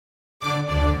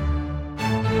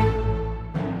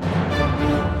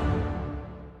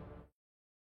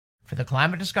For the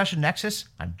Climate Discussion Nexus,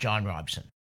 I'm John Robson,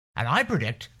 and I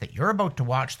predict that you're about to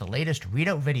watch the latest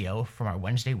readout video from our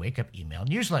Wednesday Wake Up email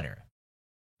newsletter,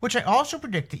 which I also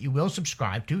predict that you will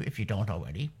subscribe to if you don't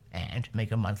already, and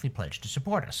make a monthly pledge to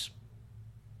support us.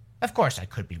 Of course, I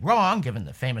could be wrong, given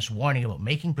the famous warning about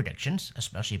making predictions,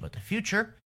 especially about the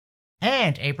future,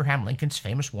 and Abraham Lincoln's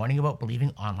famous warning about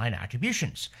believing online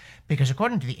attributions, because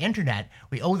according to the internet,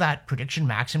 we owe that prediction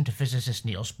maxim to physicist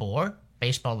Niels Bohr,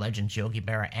 baseball legends Yogi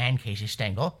Berra and Casey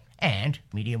Stengel, and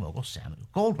media mogul Samuel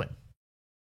Goldwyn.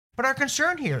 But our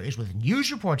concern here is with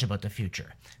news reports about the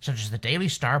future, such as the Daily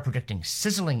Star predicting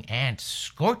sizzling and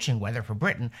scorching weather for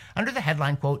Britain under the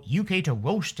headline, quote, UK to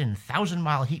roast in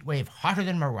 1,000-mile heatwave hotter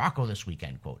than Morocco this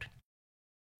weekend, quote.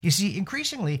 You see,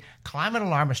 increasingly, climate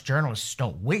alarmist journalists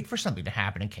don't wait for something to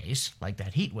happen in case, like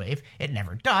that heat wave, it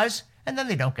never does, and then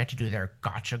they don't get to do their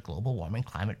gotcha global warming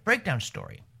climate breakdown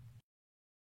story.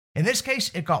 In this case,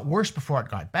 it got worse before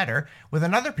it got better, with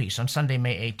another piece on Sunday,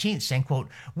 May 18th saying, quote,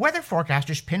 weather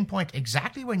forecasters pinpoint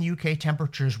exactly when UK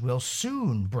temperatures will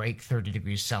soon break 30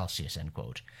 degrees Celsius, end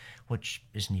quote, which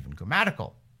isn't even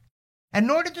grammatical. And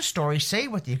nor did the story say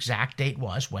what the exact date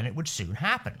was when it would soon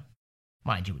happen.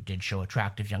 Mind you, it did show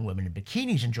attractive young women in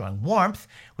bikinis enjoying warmth,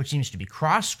 which seems to be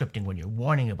cross-scripting when you're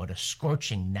warning about a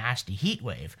scorching, nasty heat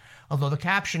wave, although the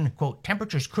caption, quote,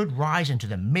 temperatures could rise into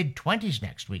the mid-20s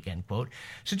next week, end quote,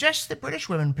 suggests that British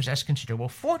women possess considerable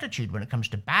fortitude when it comes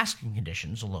to basking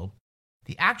conditions, although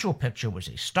the actual picture was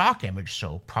a stock image,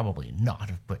 so probably not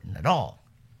of Britain at all.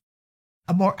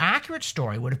 A more accurate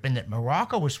story would have been that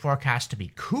Morocco was forecast to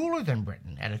be cooler than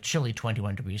Britain at a chilly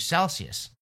 21 degrees Celsius.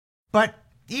 But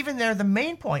even there, the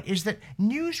main point is that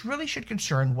news really should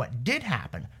concern what did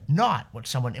happen, not what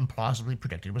someone implausibly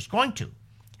predicted was going to.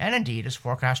 And indeed, as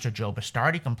forecaster Joe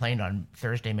Bastardi complained on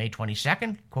Thursday, May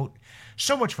 22nd, quote,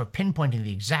 so much for pinpointing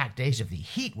the exact days of the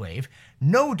heat wave,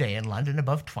 no day in London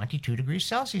above 22 degrees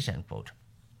Celsius, end quote.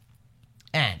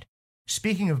 And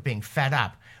speaking of being fed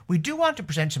up, we do want to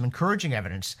present some encouraging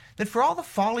evidence that for all the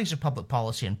follies of public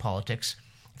policy and politics,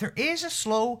 there is a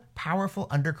slow, powerful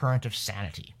undercurrent of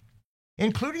sanity,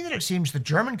 including that it seems the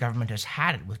German government has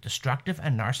had it with destructive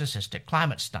and narcissistic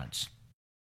climate stunts.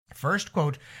 First,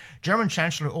 quote, German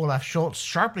Chancellor Olaf Scholz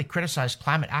sharply criticized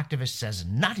climate activists as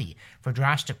nutty for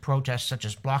drastic protests such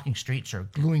as blocking streets or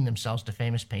gluing themselves to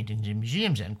famous paintings in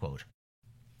museums, end quote.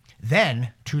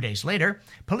 Then, 2 days later,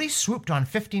 police swooped on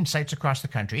 15 sites across the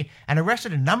country and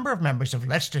arrested a number of members of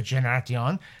Letzte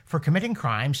Generation for committing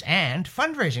crimes and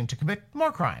fundraising to commit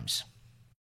more crimes.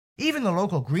 Even the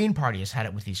local Green Party has had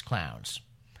it with these clowns.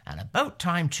 And about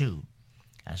time, too.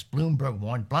 As Bloomberg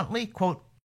warned bluntly, quote,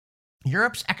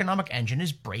 Europe's economic engine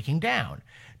is breaking down.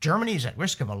 Germany is at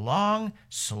risk of a long,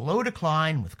 slow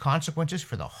decline with consequences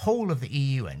for the whole of the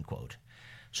EU, end quote.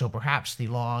 So perhaps the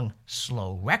long,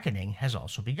 slow reckoning has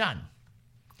also begun.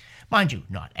 Mind you,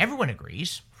 not everyone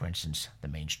agrees. For instance, the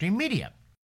mainstream media.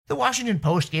 The Washington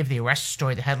Post gave the arrest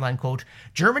story the headline, quote,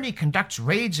 Germany conducts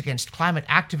raids against climate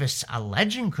activists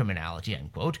alleging criminality,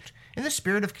 end quote, in the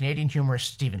spirit of Canadian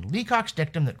humorist Stephen Leacock's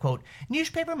dictum that, quote,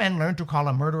 newspaper men learn to call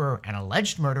a murderer an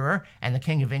alleged murderer and the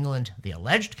King of England the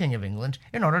alleged King of England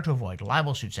in order to avoid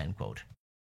libel suits, end quote.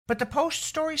 But the Post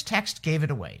story's text gave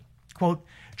it away. Quote,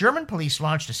 German police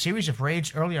launched a series of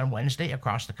raids early on Wednesday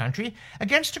across the country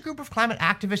against a group of climate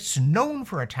activists known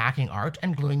for attacking art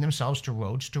and gluing themselves to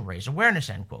roads to raise awareness,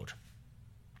 end quote.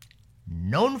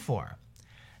 Known for,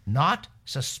 not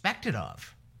suspected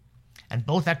of. And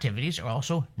both activities are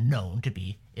also known to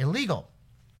be illegal.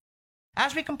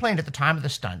 As we complained at the time of the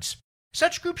stunts,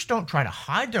 such groups don't try to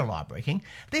hide their lawbreaking.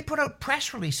 They put out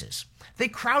press releases. They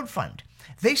crowdfund.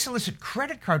 They solicit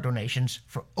credit card donations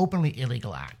for openly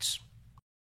illegal acts.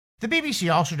 The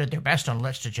BBC also did their best on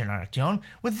Letzte Generation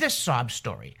with this sob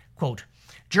story, quote,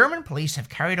 German police have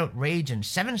carried out raids in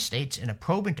 7 states in a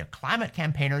probe into climate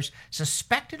campaigners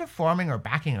suspected of forming or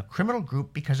backing a criminal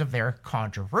group because of their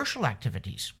controversial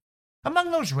activities. Among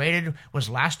those raided was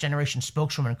Last Generation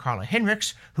spokeswoman Carla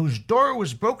Hinrichs, whose door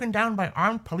was broken down by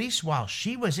armed police while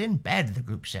she was in bed, the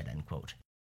group said, end quote.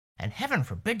 And heaven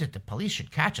forbid that the police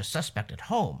should catch a suspect at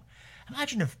home.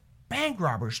 Imagine if bank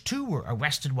robbers, too, were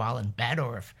arrested while in bed,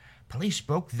 or if police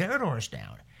broke their doors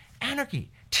down.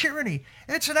 Anarchy, tyranny,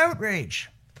 it's an outrage.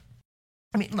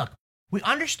 I mean, look, we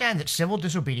understand that civil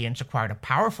disobedience acquired a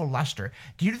powerful luster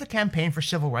due to the campaign for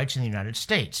civil rights in the United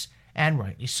States, and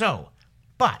rightly so.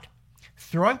 But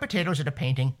throwing potatoes at a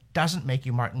painting doesn't make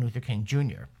you Martin Luther King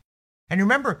Jr. And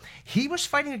remember, he was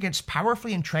fighting against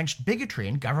powerfully entrenched bigotry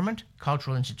in government,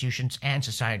 cultural institutions, and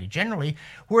society generally,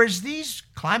 whereas these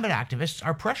climate activists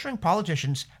are pressuring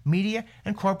politicians, media,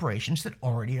 and corporations that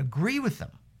already agree with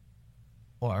them.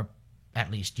 Or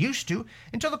at least used to,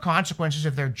 until the consequences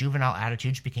of their juvenile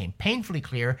attitudes became painfully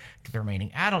clear to the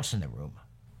remaining adults in the room.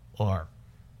 Or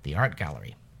the art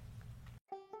gallery.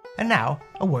 And now,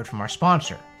 a word from our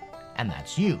sponsor, and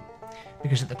that's you.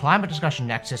 Because at the Climate Discussion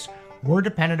Nexus, we're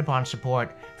dependent upon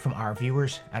support from our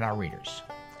viewers and our readers.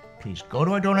 Please go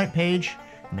to our donate page,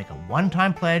 make a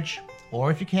one-time pledge,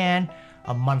 or if you can,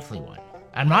 a monthly one.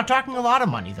 I'm not talking a lot of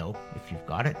money, though. If you've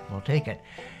got it, we'll take it.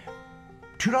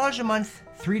 $2 a month,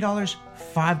 $3,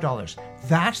 $5.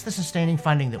 That's the sustaining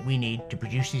funding that we need to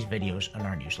produce these videos on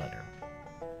our newsletter.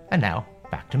 And now,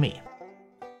 back to me.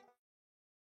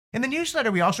 In the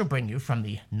newsletter, we also bring you from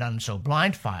the None So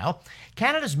Blind file,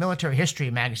 Canada's military history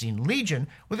magazine Legion,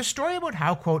 with a story about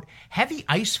how, quote, heavy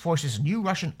ice forces new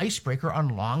Russian icebreaker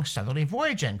on long southerly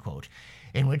voyage, end quote,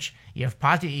 in which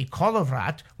Yevpatyi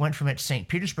Kolovrat went from its St.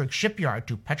 Petersburg shipyard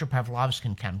to Petropavlovsk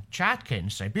and Kamchatka in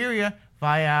Siberia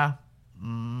via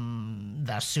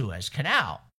the Suez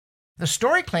Canal. The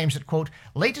story claims that, quote,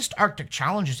 latest Arctic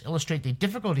challenges illustrate the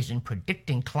difficulties in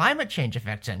predicting climate change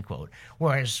effects, end quote,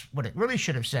 whereas what it really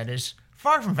should have said is,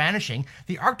 far from vanishing,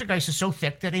 the Arctic ice is so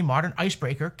thick that a modern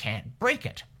icebreaker can't break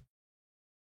it.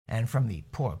 And from the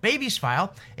Poor Babies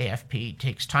file, AFP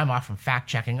takes time off from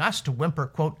fact-checking us to whimper,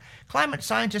 quote, climate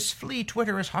scientists flee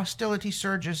Twitter as hostility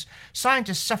surges,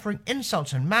 scientists suffering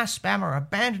insults and mass spam are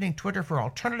abandoning Twitter for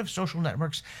alternative social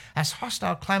networks as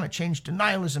hostile climate change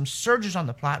denialism surges on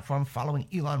the platform following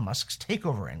Elon Musk's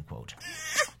takeover, end quote.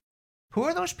 Who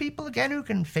are those people again who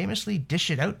can famously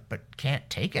dish it out but can't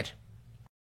take it?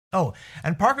 Oh,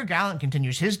 and Parker Gallant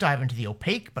continues his dive into the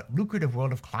opaque but lucrative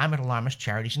world of climate alarmist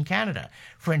charities in Canada.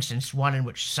 For instance, one in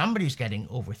which somebody's getting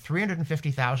over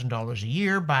 $350,000 a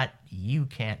year, but you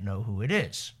can't know who it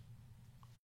is.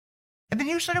 In the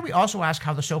newsletter, we also ask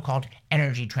how the so-called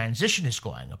energy transition is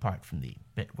going, apart from the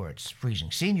bit where it's freezing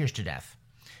seniors to death.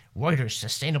 Reuters'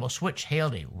 Sustainable Switch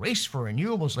hailed a race for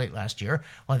renewables late last year,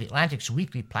 while the Atlantic's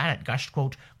Weekly Planet gushed,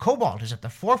 quote, cobalt is at the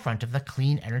forefront of the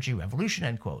clean energy revolution,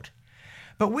 end quote.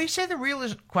 But we say the real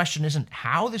question isn't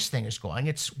how this thing is going,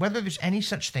 it's whether there's any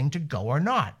such thing to go or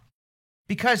not.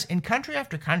 Because in country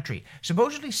after country,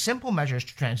 supposedly simple measures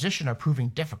to transition are proving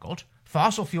difficult,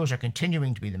 fossil fuels are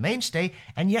continuing to be the mainstay,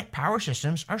 and yet power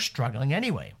systems are struggling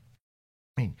anyway.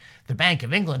 I mean, the Bank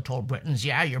of England told Britons,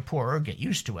 yeah, you're poorer, get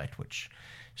used to it, which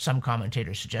some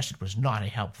commentators suggested was not a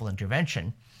helpful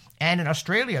intervention. And in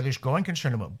Australia, there's growing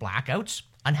concern about blackouts,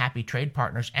 unhappy trade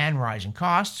partners, and rising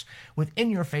costs, with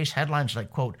in-your-face headlines like,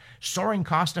 quote, soaring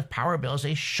cost of power bills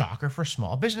a shocker for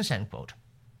small business, end quote.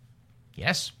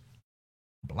 Yes,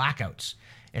 blackouts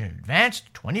in an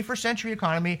advanced 21st century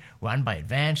economy run by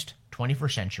advanced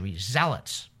 21st century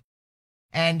zealots.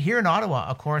 And here in Ottawa,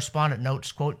 a correspondent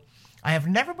notes, quote, I have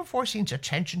never before seen such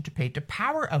attention to paid to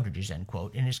power outages, end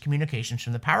quote, in his communications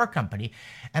from the power company.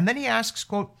 And then he asks,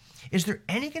 quote, is there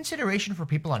any consideration for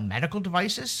people on medical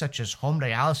devices such as home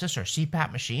dialysis or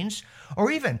CPAP machines,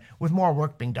 or even, with more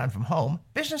work being done from home,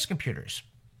 business computers?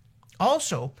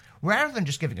 Also, rather than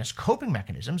just giving us coping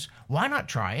mechanisms, why not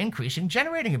try increasing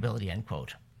generating ability, end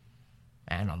quote?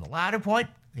 And on the latter point,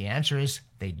 the answer is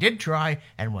they did try,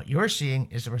 and what you're seeing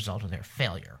is the result of their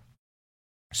failure.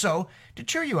 So, to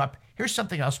cheer you up, here's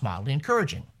something else mildly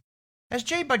encouraging. As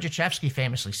Jay Budziszewski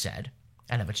famously said,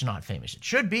 and if it's not famous it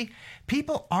should be,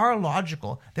 people are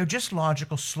logical, they're just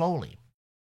logical slowly.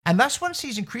 And thus one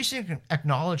sees increasing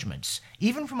acknowledgments,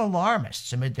 even from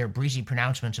alarmists amid their breezy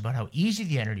pronouncements about how easy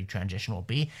the energy transition will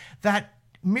be, that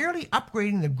merely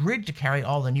upgrading the grid to carry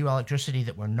all the new electricity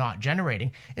that we're not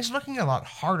generating is looking a lot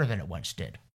harder than it once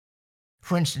did.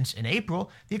 For instance, in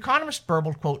April, The Economist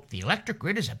burbled, quote, the electric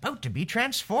grid is about to be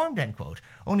transformed, end quote,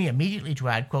 only immediately to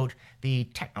add, quote, the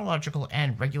technological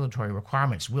and regulatory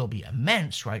requirements will be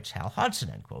immense, writes Hal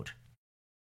Hodson, end quote.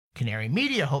 Canary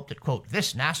Media hoped that, quote,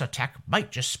 this NASA tech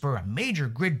might just spur a major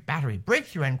grid battery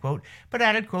breakthrough, end quote, but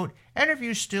added, quote,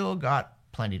 interviews still got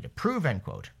plenty to prove, end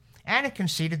quote. And it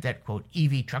conceded that, quote,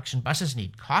 EV trucks and buses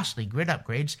need costly grid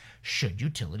upgrades should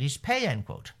utilities pay, end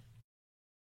quote.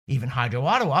 Even Hydro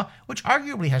Ottawa, which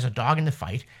arguably has a dog in the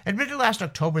fight, admitted last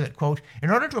October that, quote, in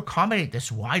order to accommodate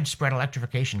this widespread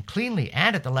electrification cleanly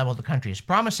and at the level the country is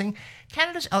promising,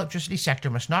 Canada's electricity sector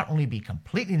must not only be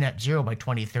completely net zero by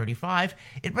 2035,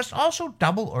 it must also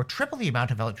double or triple the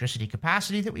amount of electricity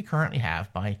capacity that we currently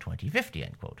have by 2050,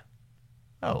 end quote.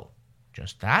 Oh,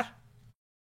 just that?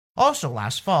 Also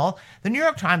last fall, the New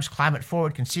York Times Climate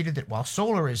Forward conceded that while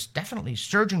solar is definitely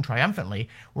surging triumphantly,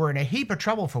 we're in a heap of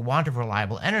trouble for want of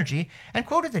reliable energy, and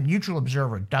quoted the neutral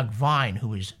observer Doug Vine,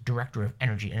 who is Director of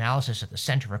Energy Analysis at the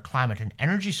Center for Climate and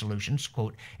Energy Solutions,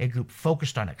 quote, a group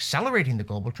focused on accelerating the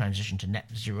global transition to net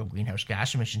zero greenhouse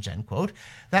gas emissions, end quote,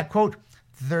 that, quote,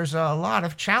 there's a lot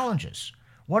of challenges.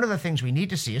 One of the things we need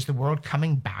to see is the world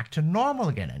coming back to normal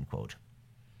again, end quote.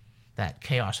 That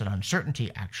chaos and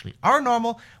uncertainty actually are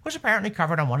normal was apparently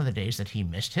covered on one of the days that he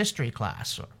missed history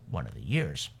class, or one of the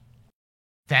years.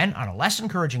 Then, on a less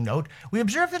encouraging note, we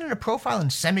observed that in a profile in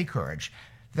Semi-Courage,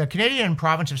 the Canadian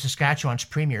province of Saskatchewan's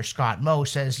Premier Scott Moe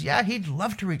says, yeah, he'd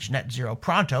love to reach net zero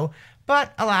pronto,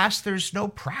 but alas, there's no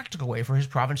practical way for his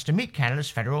province to meet Canada's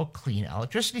federal clean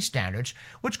electricity standards,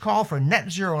 which call for net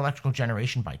zero electrical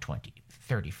generation by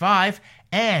 2035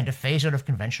 and a phase out of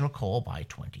conventional coal by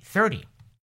 2030.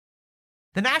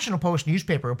 The National Post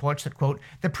newspaper reports that, quote,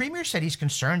 the Premier said he's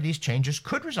concerned these changes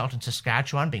could result in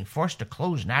Saskatchewan being forced to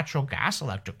close natural gas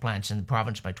electric plants in the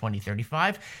province by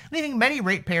 2035, leaving many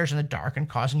ratepayers in the dark and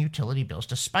causing utility bills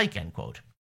to spike, end quote.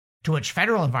 To which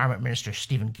Federal Environment Minister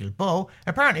Stephen Guilbeault,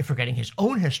 apparently forgetting his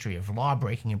own history of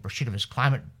law-breaking in pursuit of his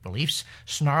climate beliefs,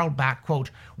 snarled back,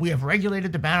 quote, we have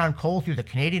regulated the ban on coal through the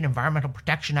Canadian Environmental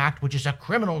Protection Act, which is a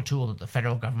criminal tool that the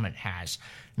federal government has.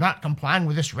 Not complying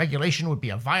with this regulation would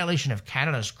be a violation of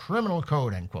Canada's criminal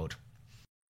code, end quote.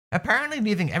 Apparently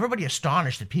leaving everybody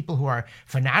astonished that people who are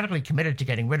fanatically committed to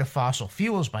getting rid of fossil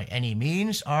fuels by any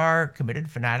means are committed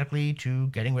fanatically to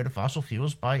getting rid of fossil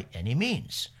fuels by any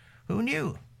means. Who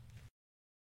knew?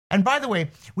 And by the way,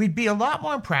 we'd be a lot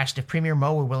more impressed if Premier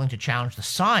Moe were willing to challenge the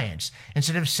science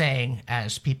instead of saying,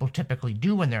 as people typically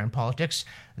do when they're in politics,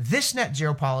 this net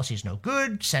zero policy is no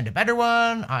good, send a better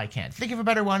one, I can't think of a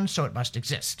better one, so it must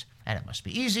exist. And it must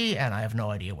be easy, and I have no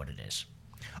idea what it is.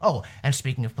 Oh, and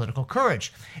speaking of political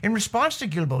courage, in response to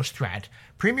Guilbeault's threat,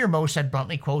 Premier Moe said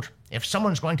bluntly, quote, if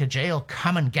someone's going to jail,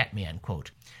 come and get me, end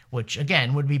quote. Which,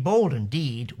 again, would be bold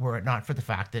indeed, were it not for the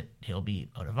fact that he'll be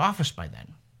out of office by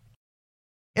then.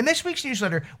 In this week's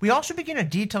newsletter, we also begin a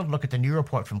detailed look at the new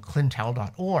report from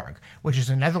Clintel.org, which is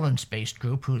a Netherlands-based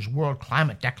group whose World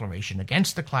Climate Declaration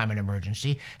against the climate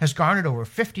emergency has garnered over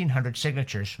 1,500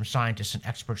 signatures from scientists and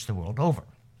experts the world over.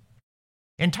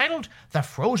 Entitled The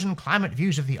Frozen Climate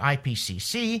Views of the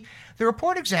IPCC, the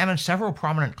report examines several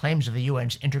prominent claims of the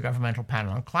UN's Intergovernmental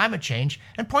Panel on Climate Change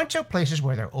and points out places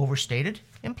where they're overstated,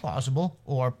 implausible,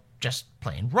 or just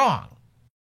plain wrong.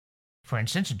 For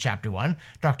instance, in Chapter 1,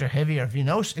 Dr. Javier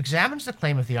Vinos examines the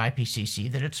claim of the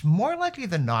IPCC that it's more likely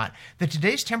than not that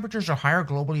today's temperatures are higher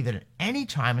globally than at any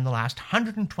time in the last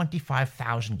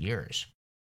 125,000 years.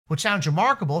 Which sounds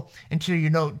remarkable until you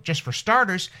note, just for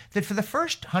starters, that for the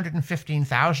first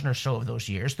 115,000 or so of those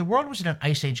years, the world was in an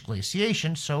ice age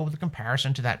glaciation, so the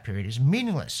comparison to that period is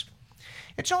meaningless.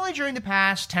 It's only during the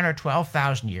past 10 or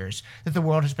 12,000 years that the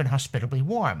world has been hospitably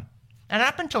warm. And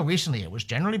up until recently, it was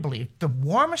generally believed the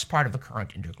warmest part of the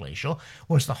current interglacial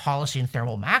was the Holocene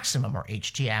thermal maximum, or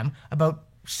HTM, about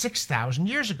 6,000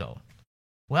 years ago.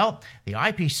 Well, the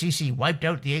IPCC wiped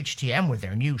out the HTM with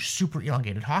their new super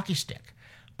elongated hockey stick.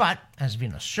 But, as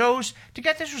Venus shows, to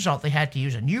get this result they had to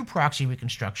use a new proxy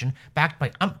reconstruction backed by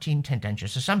umpteen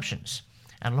tendentious assumptions.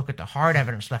 And look at the hard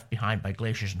evidence left behind by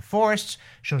glaciers and forests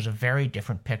shows a very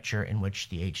different picture in which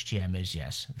the HTM is,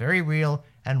 yes, very real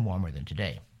and warmer than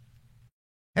today.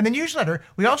 In the newsletter,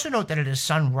 we also note that at his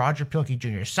son Roger Pielke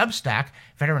Jr.'s Substack,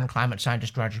 veteran climate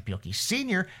scientist Roger Pielke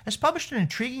Sr. has published an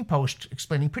intriguing post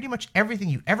explaining pretty much everything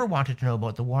you ever wanted to know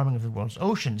about the warming of the world's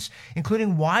oceans,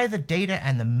 including why the data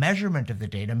and the measurement of the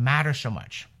data matter so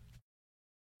much.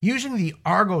 Using the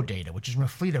Argo data, which is from a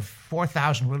fleet of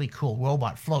 4,000 really cool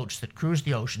robot floats that cruise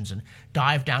the oceans and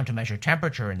dive down to measure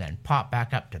temperature and then pop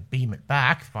back up to beam it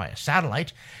back via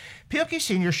satellite, Pielke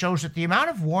Sr. shows that the amount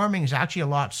of warming is actually a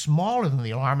lot smaller than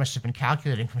the alarmists have been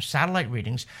calculating from satellite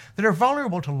readings that are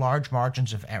vulnerable to large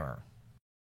margins of error.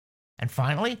 And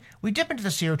finally, we dip into the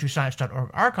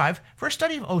CO2science.org archive for a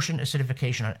study of ocean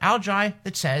acidification on algae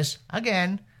that says,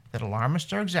 again, that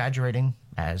alarmists are exaggerating,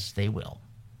 as they will.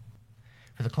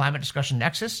 For the Climate Discussion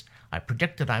Nexus, I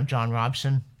predict that I'm John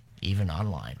Robson, even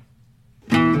online.